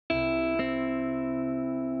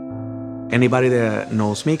Anybody that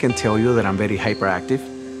knows me can tell you that I'm very hyperactive,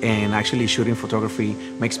 and actually shooting photography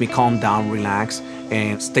makes me calm down, relax,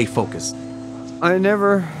 and stay focused. I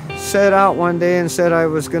never set out one day and said I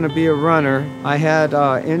was going to be a runner. I had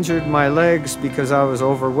injured my legs because I was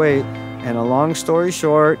overweight, and a long story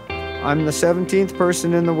short, I'm the 17th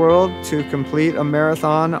person in the world to complete a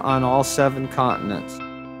marathon on all 7 continents.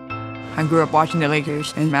 I grew up watching the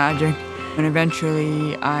Lakers and Magic, and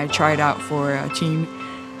eventually I tried out for a team.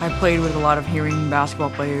 I played with a lot of hearing basketball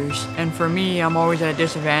players, and for me, I'm always at a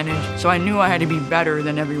disadvantage, so I knew I had to be better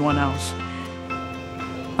than everyone else.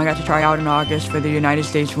 I got to try out in August for the United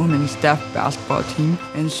States women's deaf basketball team,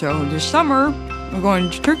 and so this summer, we're going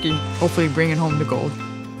to Turkey, hopefully bringing home the gold.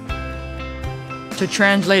 So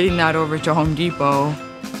translating that over to Home Depot,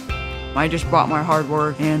 I just brought my hard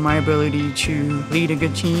work and my ability to lead a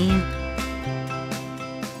good team.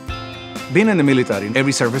 Being in the military,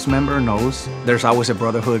 every service member knows there's always a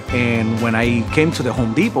brotherhood, and when I came to the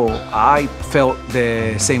Home Depot, I felt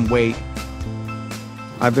the same way.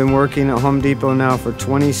 I've been working at Home Depot now for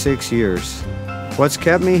 26 years. What's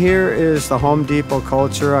kept me here is the Home Depot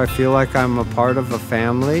culture. I feel like I'm a part of a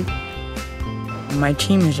family. My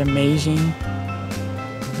team is amazing.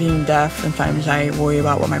 Being deaf, sometimes I worry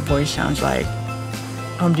about what my voice sounds like.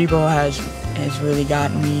 Home Depot has really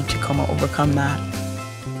gotten me to overcome that.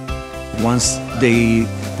 Once they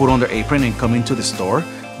put on their apron and come into the store,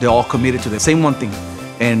 they're all committed to the same one thing,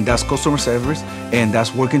 and that's customer service, and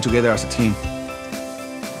that's working together as a team.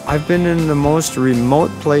 I've been in the most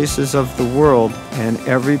remote places of the world, and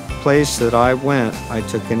every place that I went, I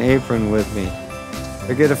took an apron with me.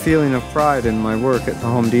 I get a feeling of pride in my work at the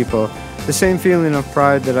Home Depot, the same feeling of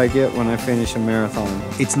pride that I get when I finish a marathon.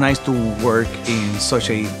 It's nice to work in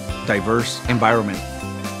such a diverse environment.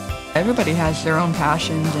 Everybody has their own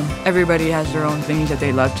passions, and everybody has their own things that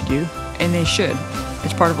they love to do, and they should.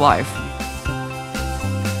 It's part of life.